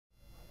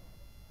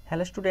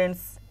Hello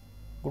students,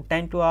 good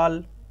time to all.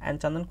 I am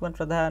Chandan Kumar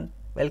Pradhan.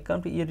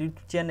 Welcome to your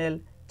YouTube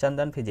channel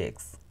Chandan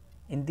Physics.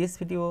 In this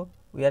video,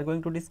 we are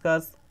going to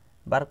discuss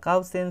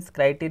BARKHAUSEN's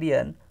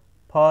criterion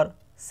for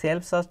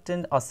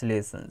self-sustained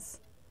oscillations.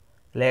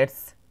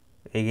 Let's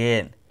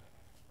begin.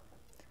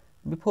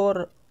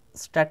 Before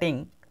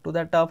starting to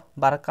that of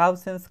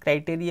BARKHAUSEN's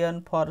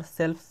criterion for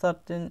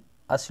self-sustained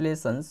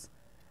oscillations,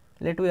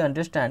 let we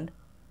understand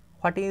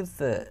what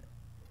is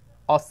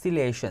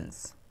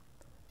oscillations.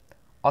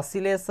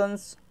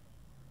 Oscillations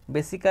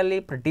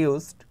basically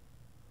produced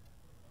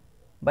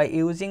by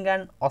using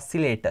an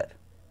oscillator.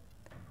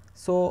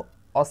 So,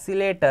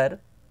 oscillator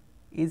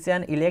is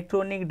an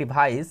electronic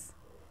device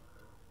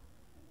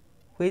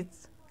which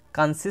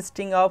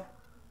consisting of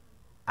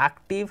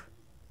active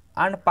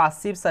and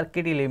passive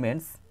circuit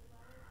elements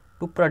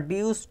to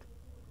produce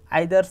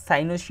either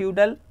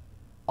sinusoidal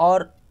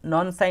or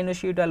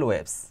non-sinusoidal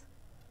waves.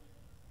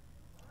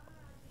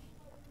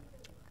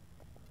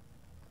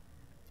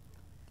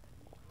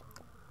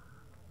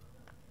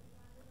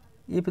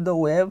 If the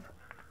wave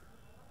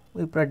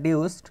we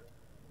produced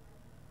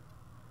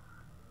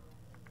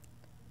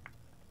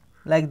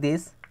like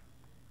this,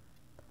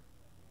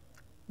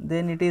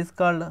 then it is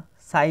called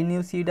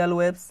sinusoidal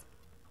waves.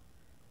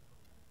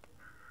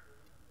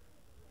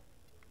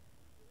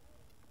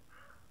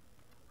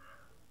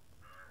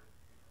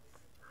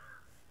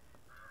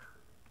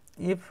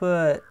 If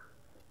the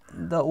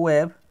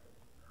wave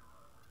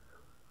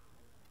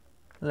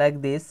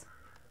like this,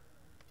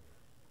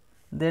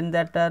 then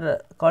that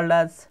are called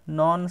as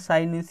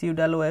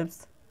non-sinusoidal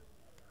waves.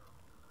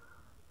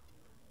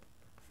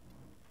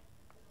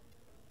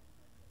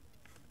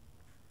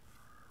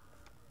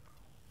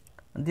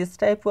 This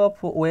type of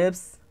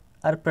waves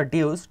are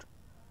produced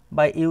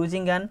by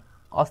using an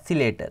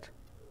oscillator.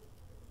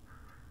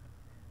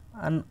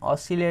 An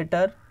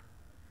oscillator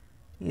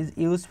is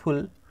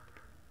useful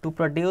to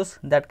produce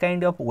that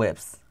kind of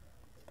waves,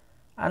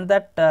 and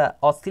that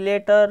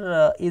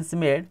oscillator is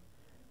made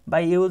by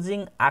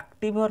using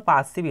active or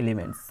passive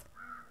elements.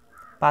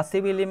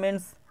 Passive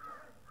elements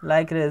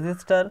like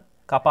resistor,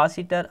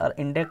 capacitor or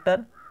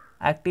inductor,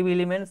 active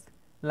elements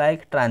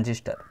like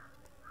transistor.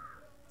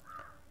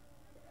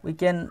 We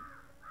can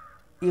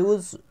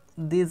use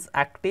these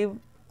active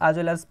as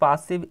well as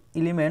passive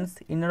elements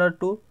in order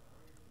to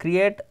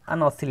create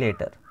an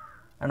oscillator,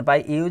 and by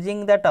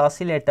using that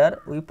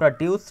oscillator we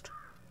produced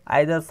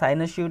either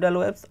sinusoidal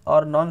waves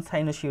or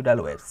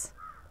non-sinusoidal waves.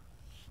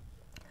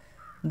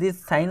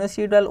 These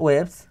sinusoidal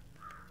waves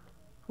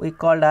we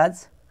called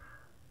as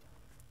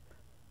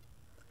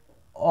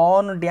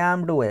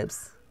on-damped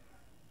waves,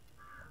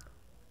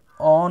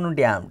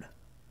 on-damped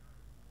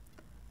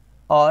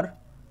or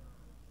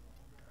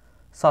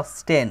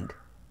sustained,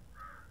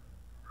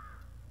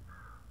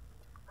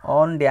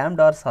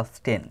 on-damped or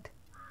sustained.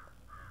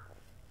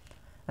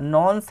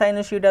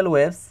 Non-sinusoidal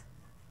waves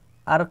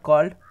are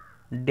called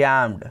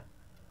damped.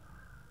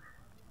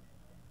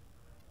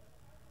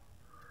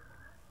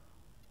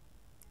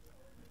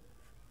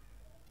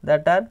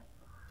 That are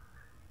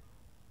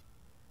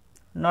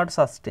not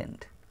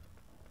sustained.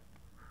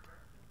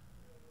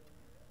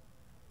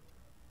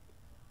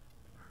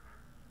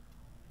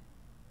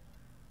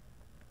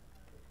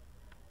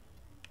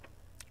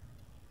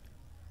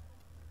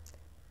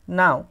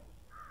 Now,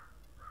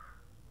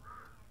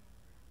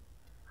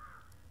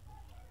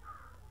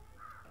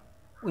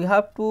 we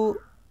have to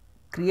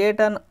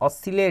create an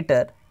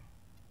oscillator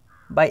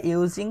by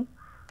using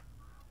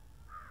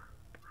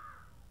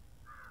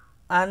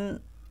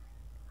an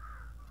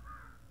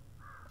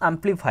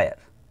amplifier,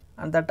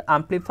 and that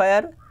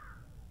amplifier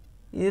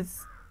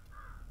is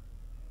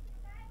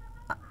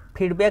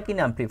feedback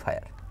in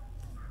amplifier.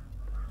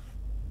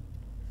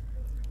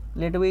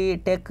 Let we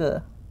take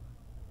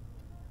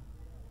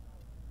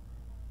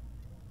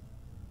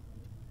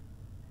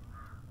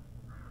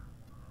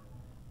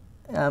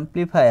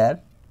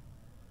amplifier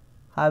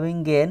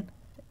having gain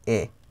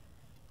A.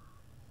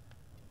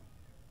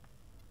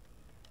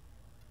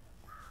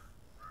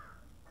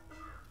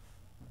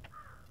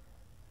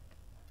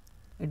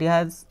 It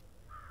has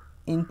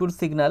input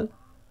signal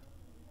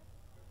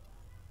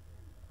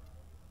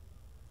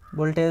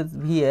voltage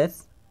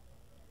Vs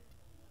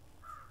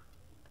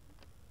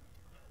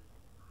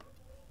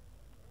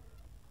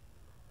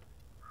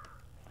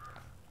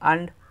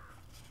and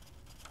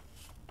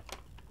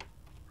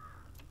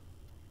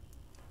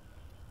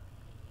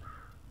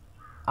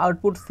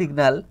output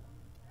signal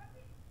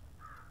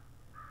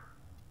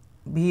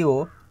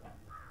Vo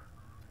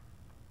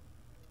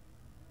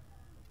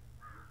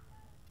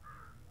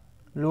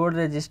load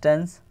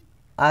resistance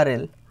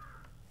RL,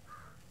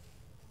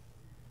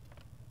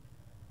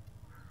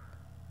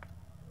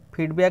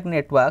 feedback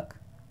network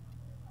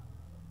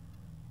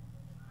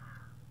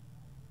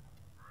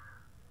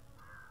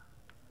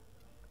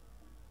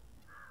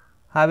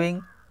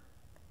having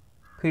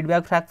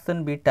feedback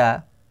fraction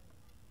beta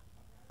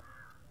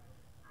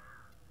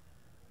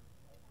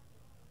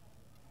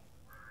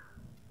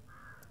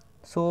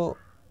So,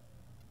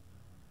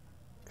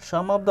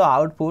 sum of the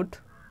output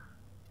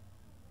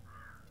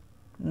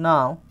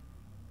now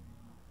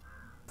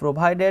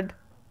provided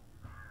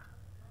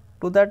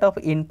to that of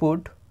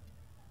input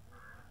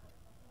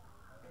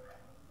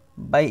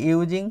by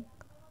using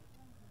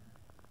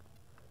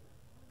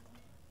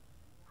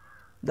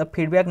the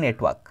feedback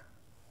network.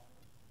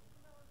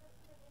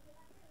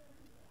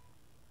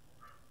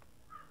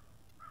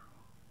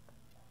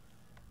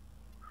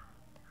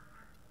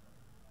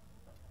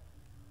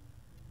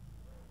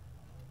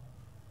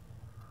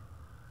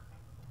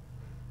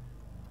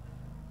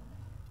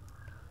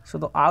 So,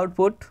 the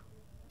output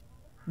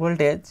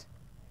voltage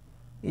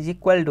is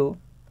equal to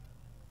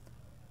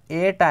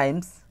A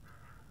times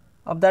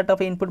of that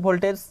of input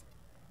voltage.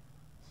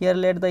 Here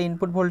let the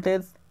input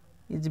voltage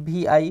is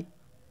Vi,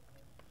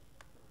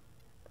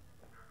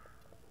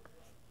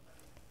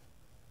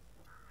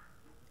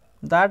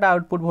 that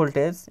output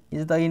voltage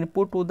is the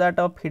input to that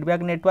of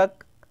feedback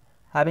network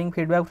having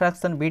feedback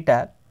fraction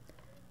beta.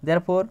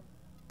 Therefore,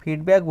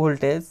 feedback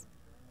voltage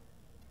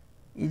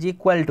is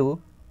equal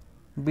to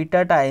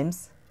beta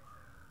times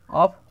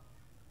of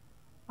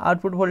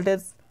output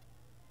voltage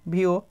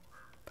Vo,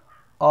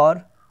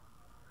 or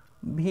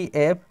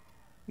Vf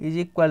is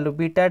equal to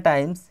beta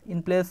times,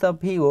 in place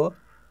of Vo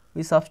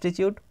we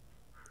substitute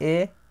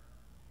A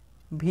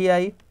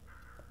Vi,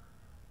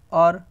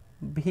 or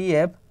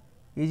Vf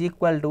is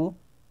equal to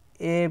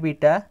A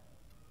beta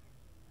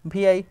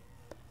Vi.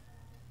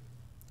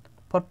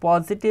 For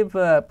positive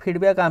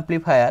feedback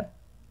amplifier,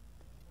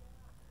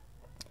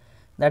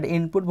 that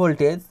input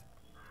voltage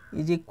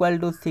is equal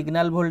to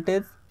signal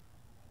voltage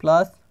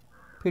plus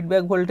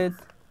feedback voltage.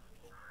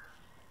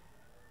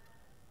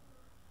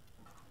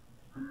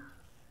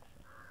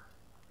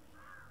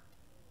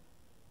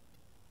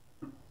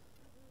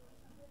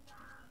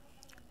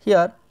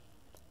 Here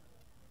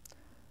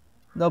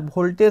the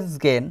voltage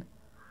gain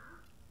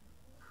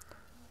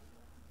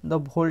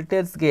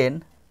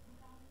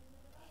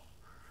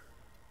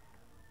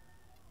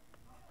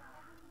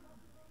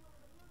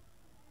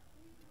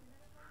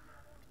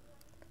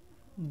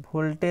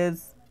voltage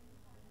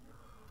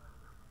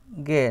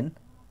gain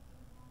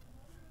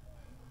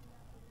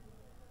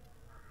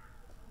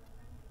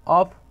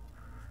of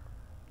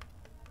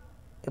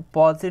a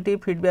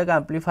positive feedback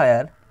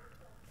amplifier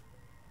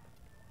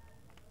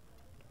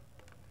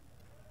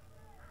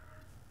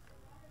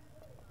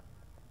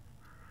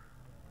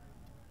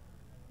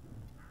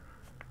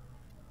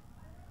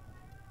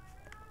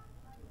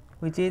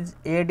which is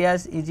A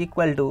dash is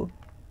equal to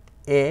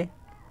A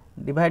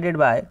divided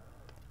by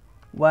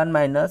 1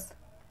 minus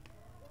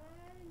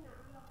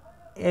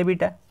A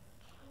beta.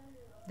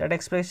 That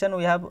expression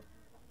we have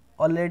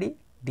already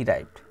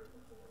derived.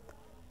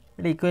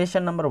 It is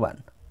equation number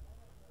 1.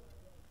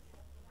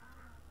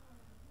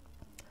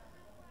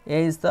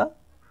 A is the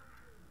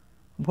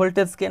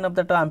voltage gain of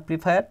the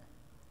amplifier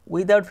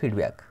without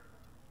feedback,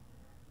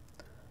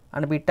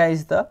 and beta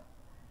is the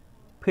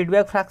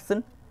feedback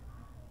fraction,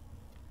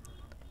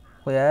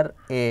 where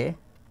A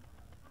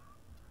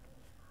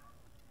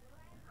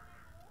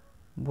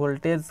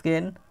voltage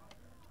gain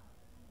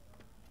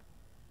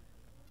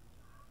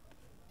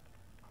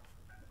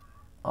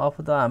of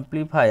the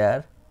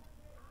amplifier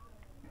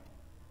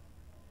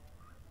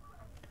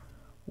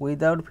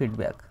without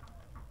feedback,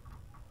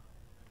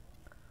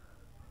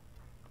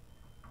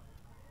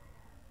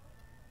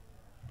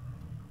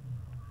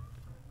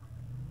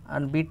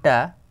 and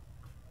beta,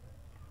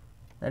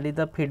 that is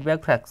the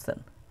feedback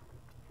fraction.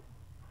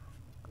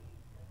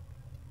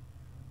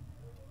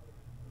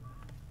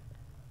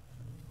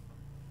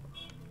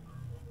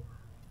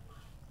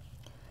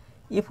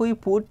 If we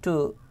put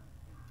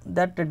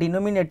that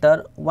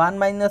denominator 1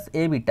 minus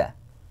A beta,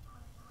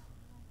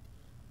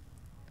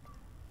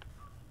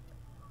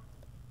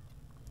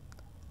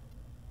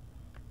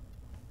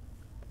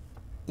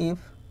 if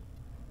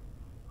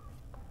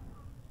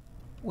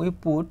we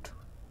put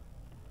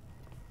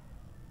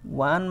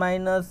 1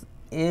 minus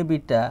A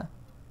beta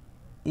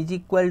is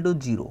equal to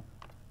 0,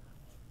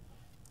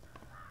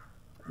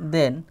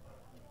 then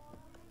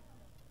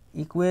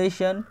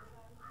equation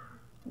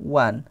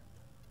 1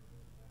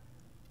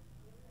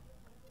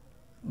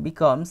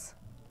 becomes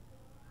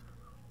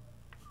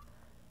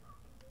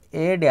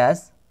A dash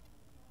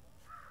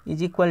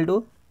is equal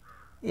to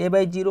A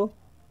by 0,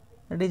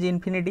 that is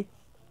infinity.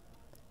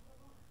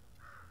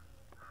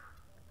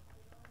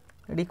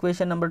 That is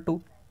equation number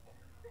 2.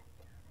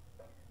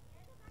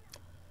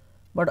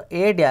 But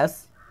A dash,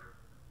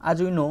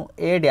 as we know,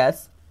 A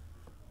dash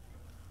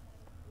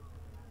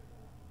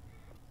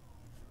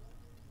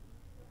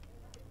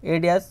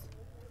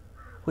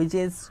which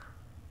is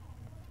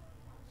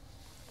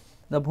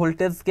the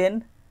voltage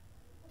gain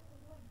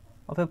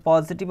of a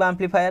positive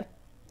amplifier,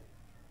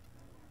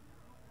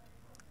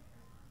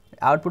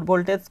 output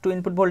voltage to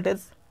input voltage,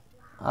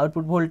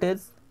 output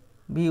voltage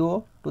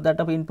Vo to that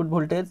of input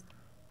voltage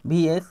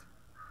Vs,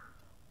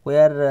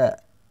 where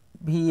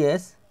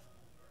Vs,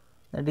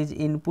 that is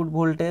input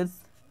voltage,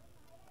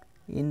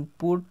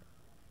 input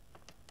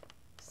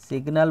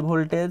signal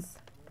voltage,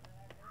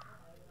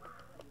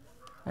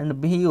 and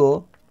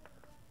Vo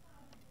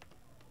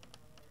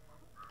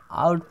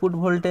output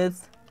voltage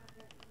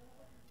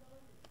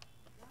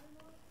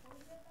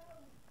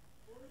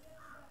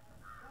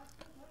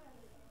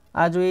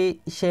as we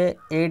say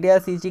A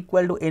dash is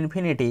equal to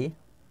infinity,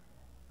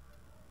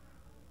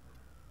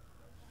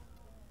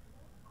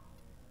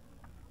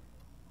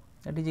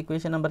 that is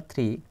equation number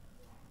 3.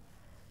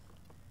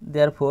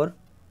 Therefore,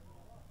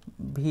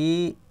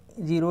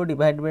 V0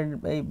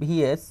 divided by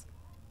Vs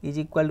is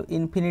equal to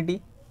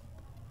infinity.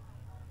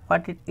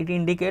 What it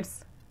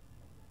indicates?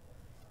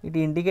 It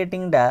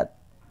indicating that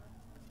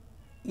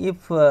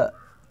if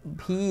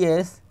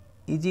Vs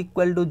is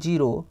equal to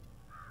 0,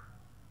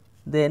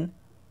 then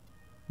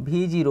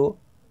V0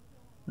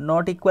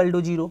 not equal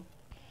to 0,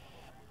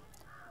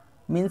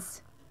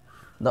 means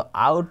the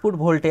output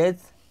voltage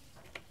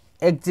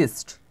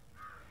exists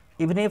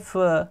even if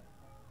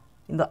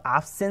in the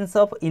absence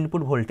of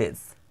input voltage.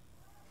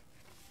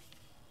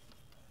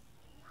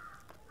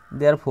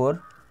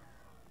 Therefore,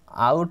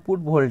 output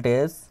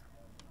voltage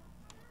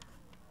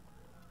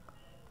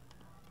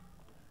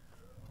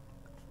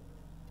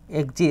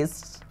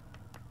exists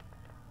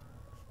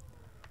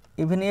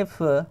even if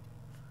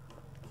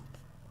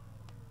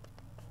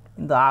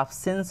in the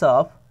absence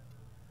of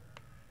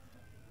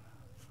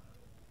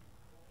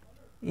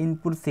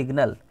input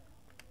signal,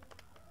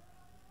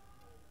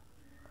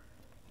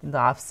 in the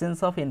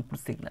absence of input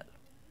signal.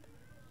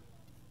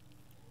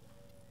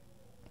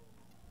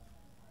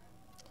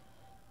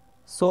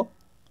 So,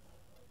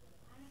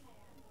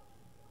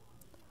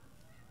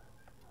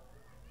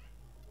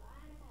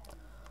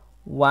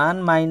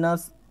 one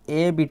minus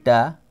A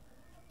beta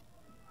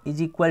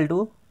is equal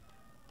to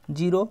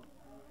 0,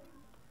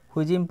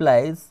 which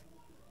implies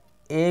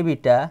A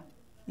beta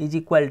is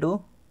equal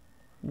to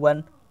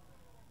 1.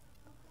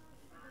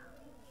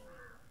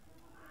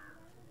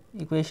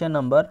 Equation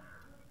number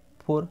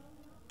 4,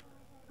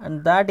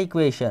 and that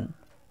equation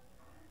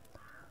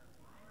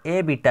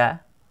A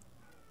beta,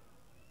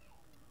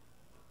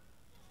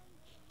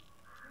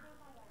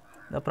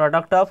 the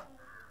product of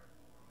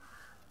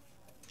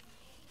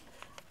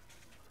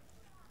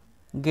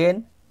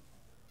gain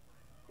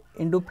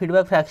into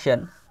feedback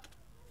fraction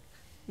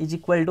is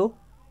equal to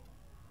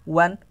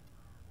 1.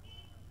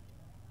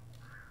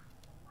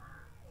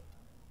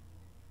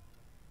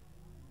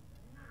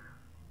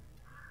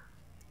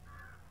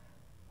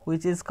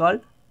 Which is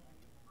called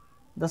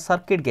the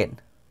circuit gain.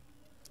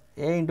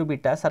 A into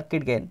beta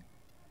circuit gain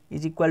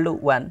is equal to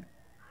 1.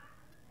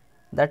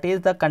 That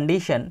is the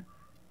condition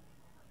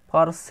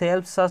for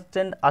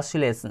self-sustained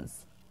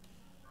oscillations.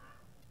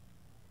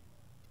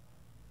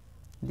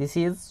 This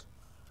is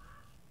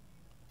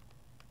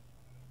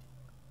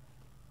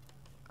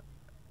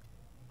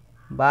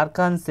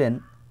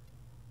Barkhausen's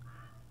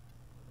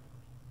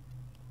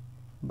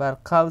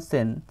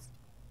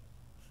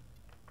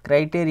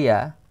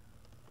criteria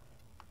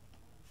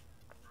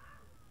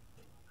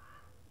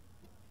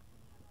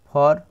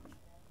for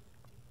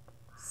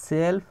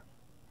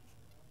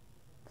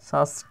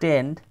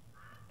self-sustained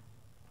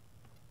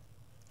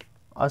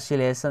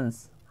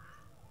oscillations.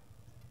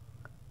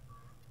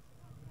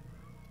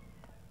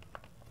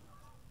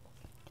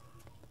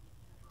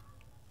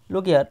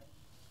 Look here,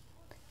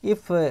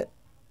 if 1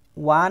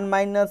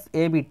 minus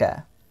A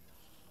beta,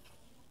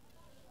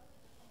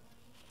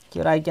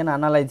 here I can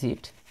analyze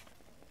it.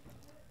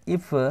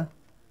 If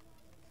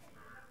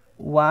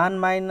 1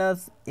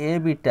 minus A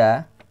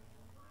beta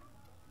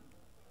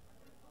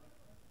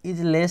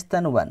is less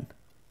than 1,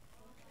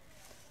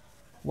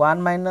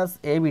 1 minus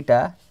A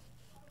beta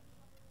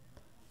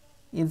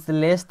is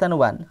less than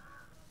 1,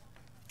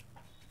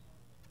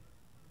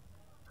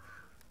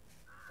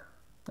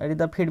 that is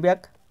the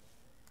feedback,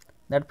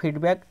 that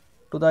feedback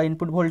to the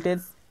input voltage.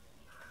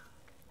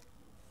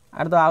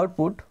 At the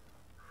output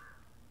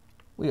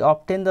we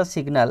obtain the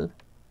signal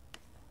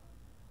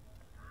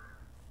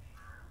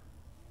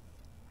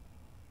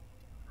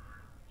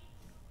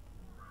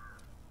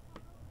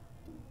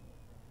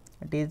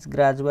it is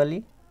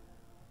gradually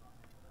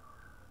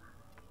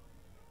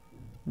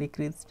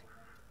decreased.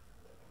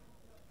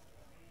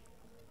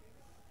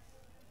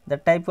 The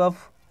type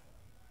of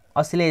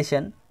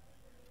oscillation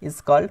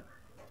is called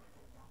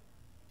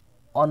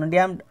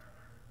undamped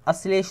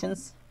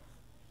oscillations.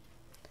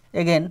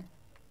 Again,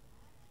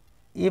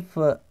 if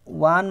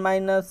 1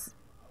 minus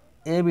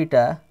A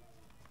beta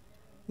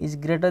is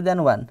greater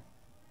than 1,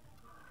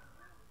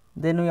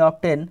 then we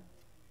obtain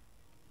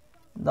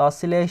the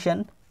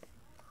oscillation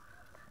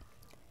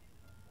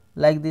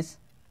like this.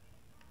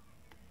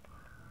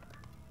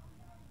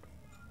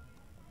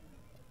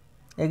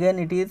 Again,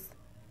 it is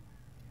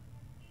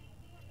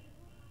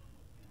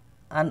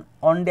an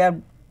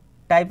undamped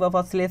type of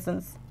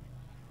oscillations.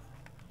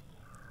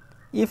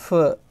 If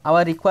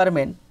our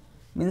requirement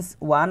means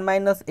 1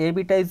 minus A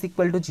beta is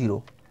equal to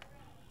 0,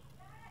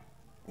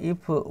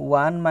 if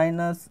 1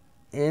 minus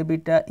A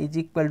beta is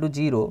equal to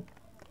 0,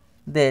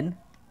 then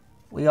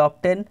we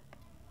obtain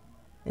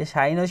a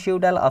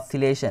sinusoidal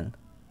oscillation,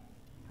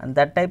 and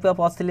that type of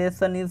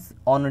oscillation is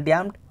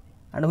undamped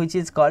and which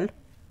is called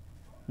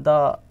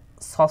the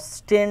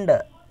sustained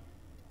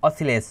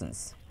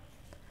oscillations.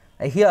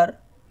 Here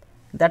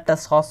that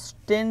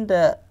sustained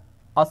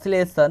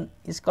oscillation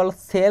is called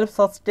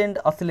self-sustained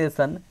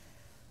oscillation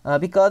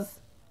because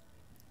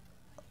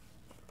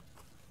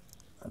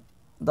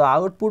the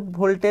output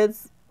voltage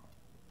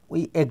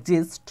will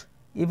exist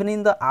even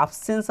in the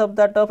absence of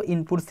that of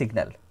input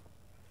signal,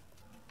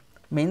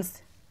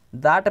 means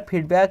that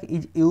feedback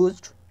is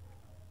used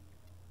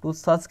to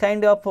such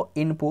kind of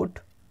input.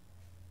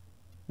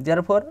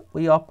 Therefore,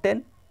 we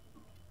obtain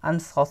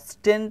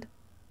unsustained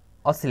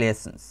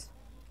oscillations.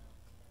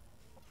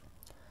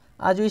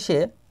 As we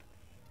say,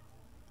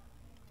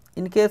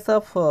 in case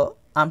of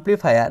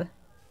amplifier,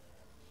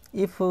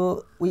 if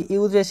we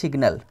use a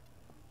signal,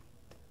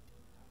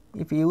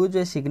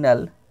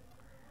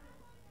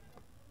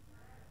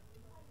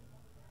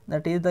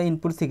 that is the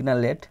input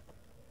signal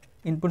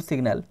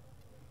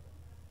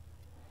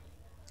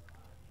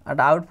at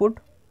output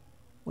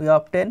we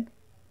obtain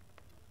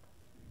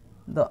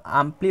the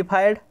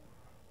amplified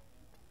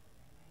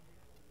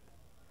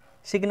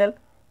signal,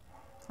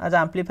 as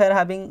amplifier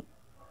having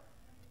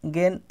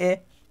gain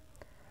A,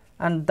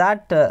 and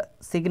that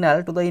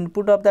signal to the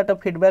input of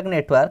that feedback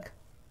network,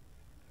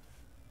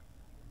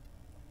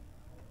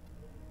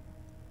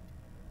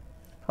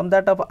 from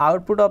that of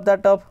output of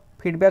that of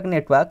feedback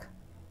network,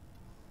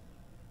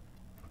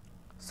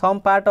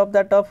 some part of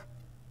that of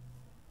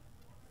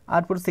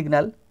output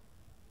signal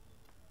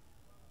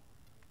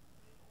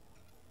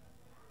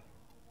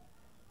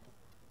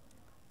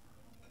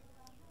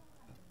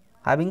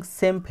having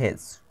same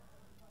phase.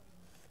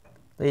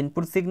 The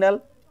input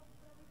signal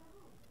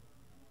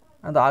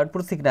and the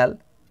output signal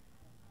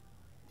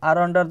are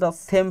under the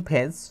same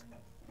phase.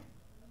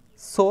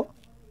 So,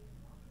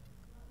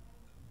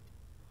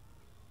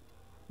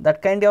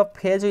 that kind of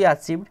phase we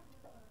achieved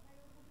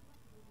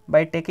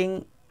by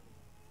taking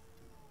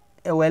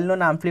a well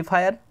known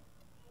amplifier.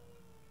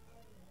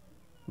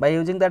 By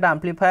using that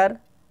amplifier,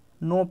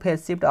 no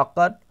phase shift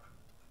occurred,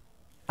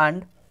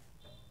 and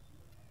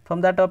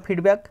from that of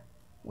feedback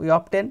we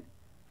obtain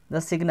the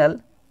signal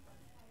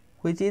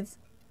which is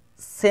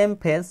same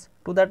phase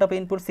to that of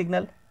input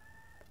signal.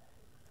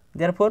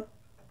 Therefore,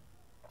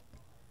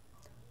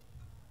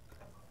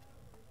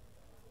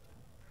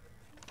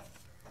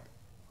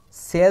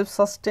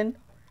 self-sustained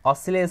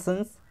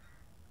oscillations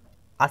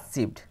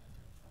achieved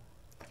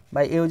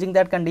by using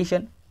that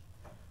condition.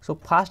 So,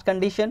 first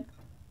condition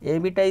A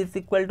beta is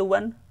equal to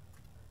 1,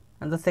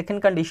 and the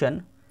second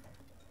condition,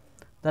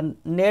 the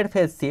net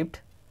phase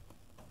shift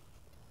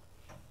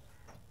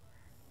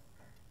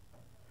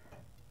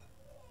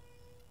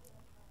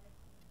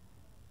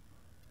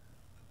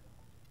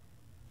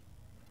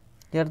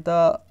here,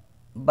 the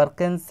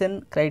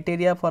BARKHAUSEN'S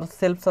criteria for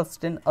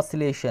self-sustained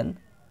oscillation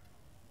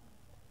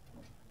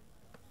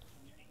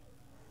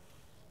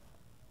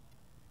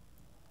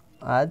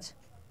as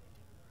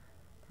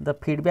the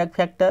feedback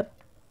factor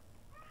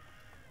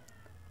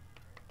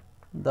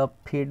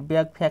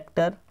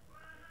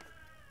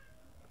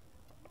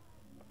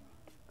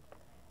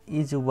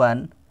is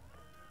 1,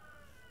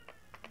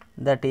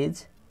 that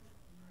is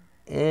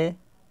A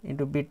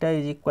into beta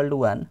is equal to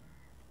 1.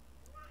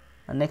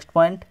 And next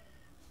point,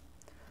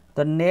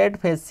 the net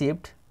phase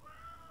shift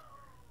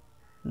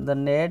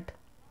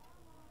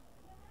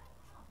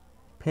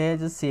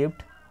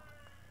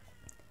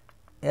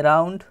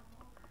around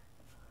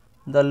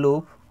the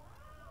loop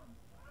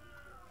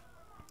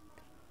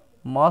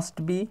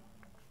must be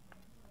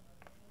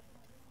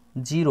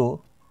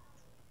 0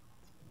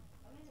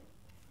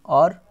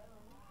 or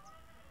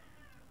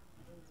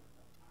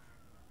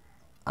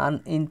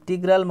an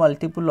integral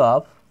multiple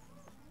of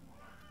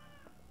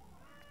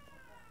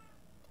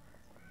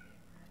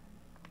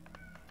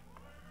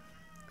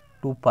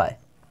two pi.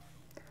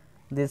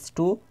 These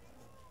two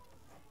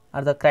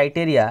are the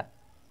criteria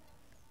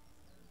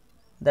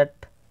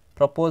that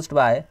proposed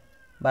by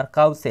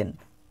BARKHAUSEN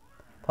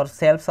for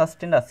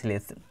self-sustained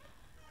oscillation.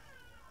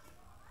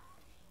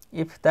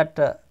 If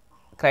that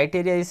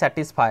criteria is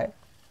satisfied,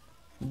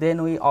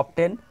 then we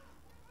obtain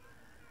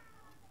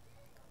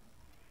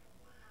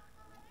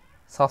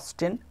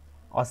sustained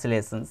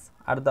oscillations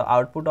at the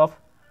output of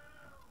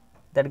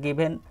that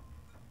given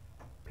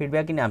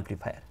feedback in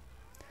amplifier.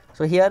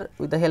 So, here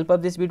with the help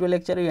of this video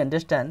lecture, we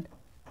understand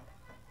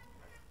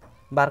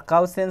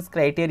BARKHAUSEN'S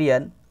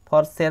criterion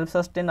for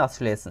self-sustained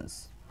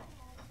oscillations.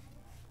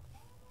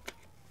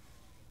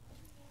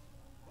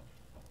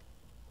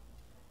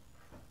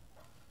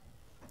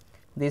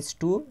 These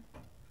two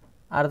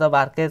are the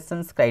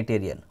BARKHAUSEN'S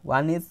criterion.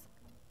 One is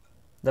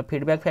the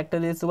feedback factor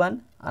is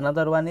 1,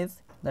 another one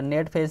is the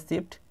net phase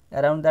shift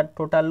around that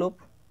total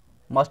loop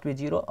must be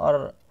 0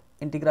 or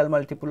integral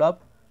multiple of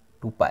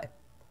 2 pi.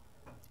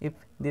 If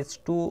these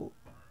two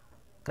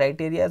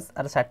criteria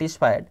are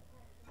satisfied,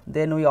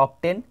 then we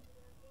obtain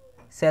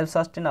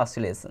self-sustained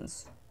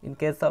oscillations in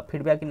case of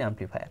feedback in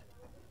amplifier.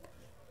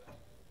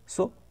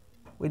 So,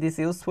 with this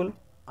useful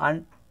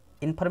and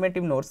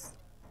informative notes,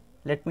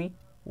 let me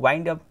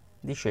wind up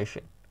this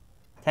session.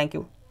 Thank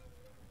you.